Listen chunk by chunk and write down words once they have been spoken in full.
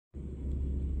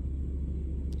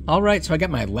All right, so I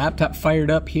got my laptop fired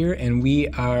up here, and we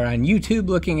are on YouTube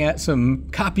looking at some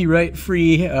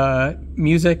copyright-free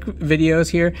music videos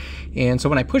here. And so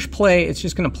when I push play, it's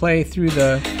just going to play through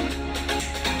the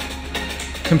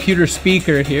computer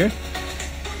speaker here.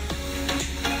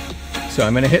 So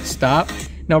I'm going to hit stop.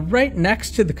 Now, right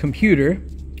next to the computer,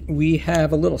 we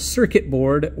have a little circuit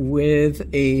board with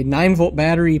a 9-volt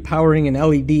battery powering an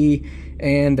LED,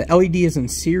 and the LED is in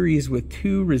series with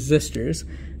 2 resistors.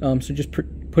 So just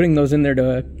putting those in there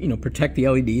to protect the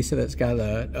LED so that it's got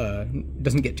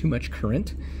doesn't get too much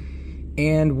current.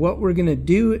 And what we're going to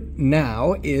do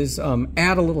now is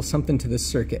add a little something to this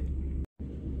circuit.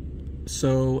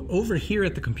 So over here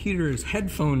at the computer's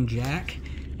headphone jack,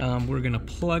 we're going to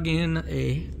plug in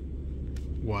a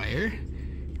wire,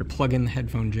 or plug in the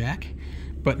headphone jack.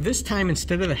 But this time,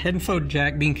 instead of the headphone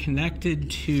jack being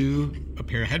connected to a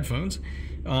pair of headphones,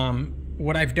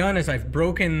 what I've done is I've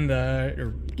broken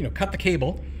cut the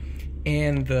cable,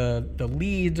 and the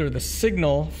leads or the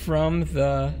signal from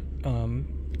the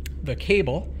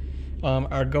cable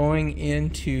are going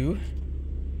into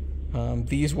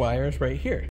these wires right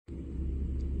here.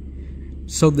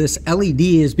 So this LED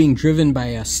is being driven by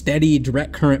a steady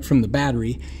direct current from the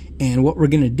battery, and what we're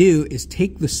going to do is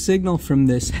take the signal from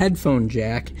this headphone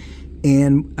jack,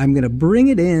 and I'm going to bring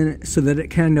it in so that it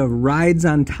kind of rides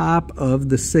on top of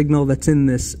the signal that's in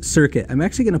this circuit. I'm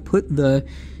actually going to put the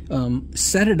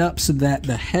set it up so that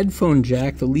the headphone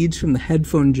jack, the leads from the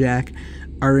headphone jack,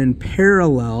 are in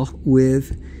parallel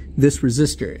with this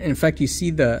resistor. And in fact, you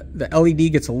see the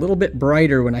LED gets a little bit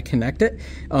brighter when I connect it,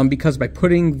 because by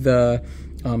putting the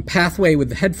pathway with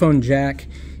the headphone jack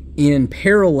in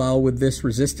parallel with this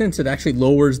resistance, it actually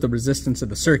lowers the resistance of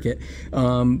the circuit.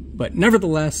 But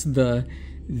nevertheless, the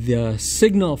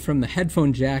signal from the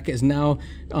headphone jack is now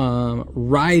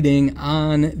riding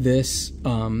on this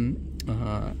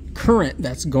current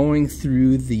that's going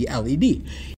through the LED.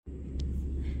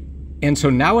 And so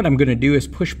now what I'm going to do is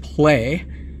push play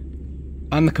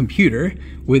on the computer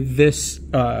with this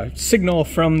signal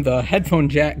from the headphone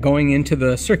jack going into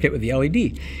the circuit with the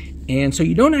LED. And so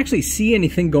you don't actually see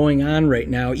anything going on right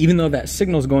now, even though that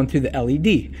signal is going through the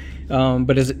LED.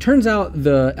 But as it turns out,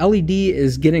 the LED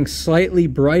is getting slightly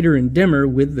brighter and dimmer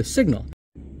with the signal.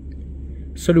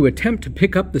 So to attempt to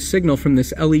pick up the signal from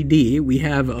this LED, we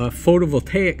have a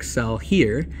photovoltaic cell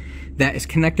here that is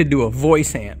connected to a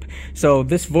voice amp. So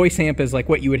this voice amp is like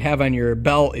what you would have on your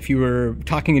belt if you were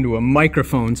talking into a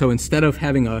microphone. So instead of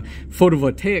having a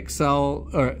photovoltaic cell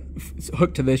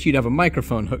hooked to this, you'd have a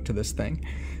microphone hooked to this thing.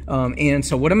 And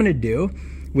so what I'm going to do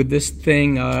with this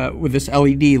thing, with this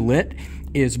LED lit,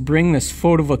 is bring this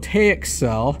photovoltaic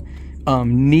cell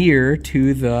near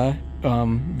to the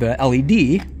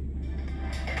LED.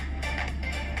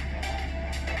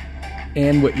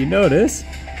 And what you notice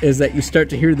is that you start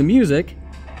to hear the music,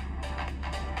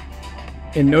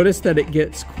 and notice that it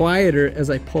gets quieter as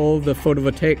I pull the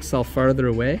photovoltaic cell farther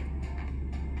away,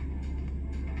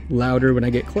 louder when I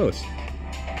get close.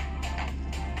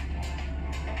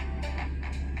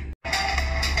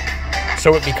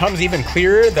 So it becomes even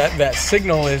clearer that that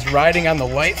signal is riding on the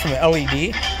light from the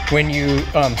LED when you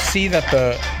see that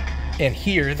and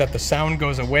hear that the sound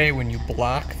goes away when you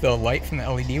block the light from the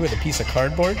LED with a piece of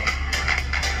cardboard.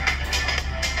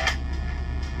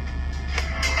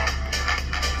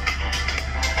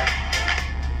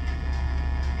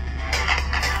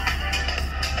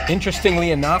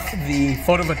 Interestingly enough, the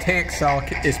photovoltaic cell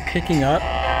is picking up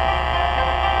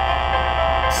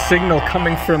signal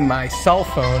coming from my cell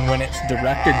phone when it's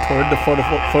directed toward the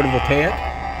photovoltaic.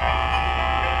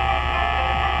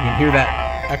 You can hear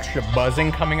that extra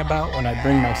buzzing coming about when I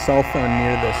bring my cell phone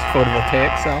near this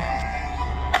photovoltaic cell,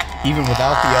 even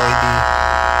without the LED.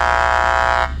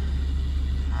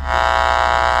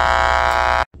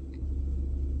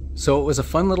 So it was a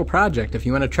fun little project. If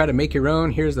you want to try to make your own,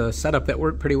 here's a setup that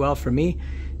worked pretty well for me.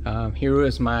 Here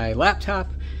was my laptop.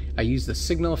 I used the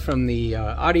signal from the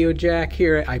audio jack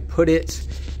here. I put it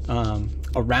I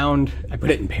put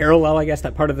it in parallel, I guess,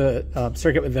 that part of the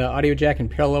circuit with the audio jack in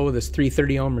parallel with this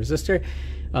 330 ohm resistor.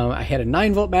 I had a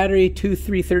 9-volt battery, 2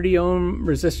 330 ohm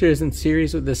resistors in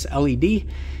series with this LED.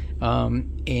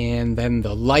 And then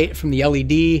the light from the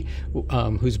LED,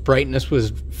 whose brightness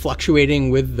was fluctuating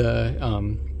with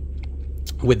the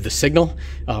signal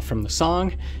from the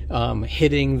song,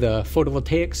 hitting the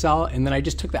photovoltaic cell. And then I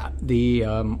just took the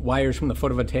wires from the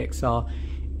photovoltaic cell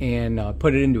and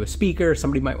put it into a speaker.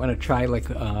 Somebody might want to try like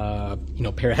a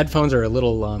pair of headphones or a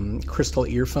little crystal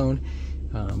earphone.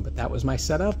 But that was my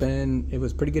setup, and it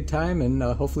was a pretty good time, and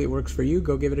hopefully it works for you.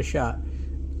 Go give it a shot.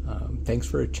 Thanks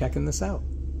for checking this out.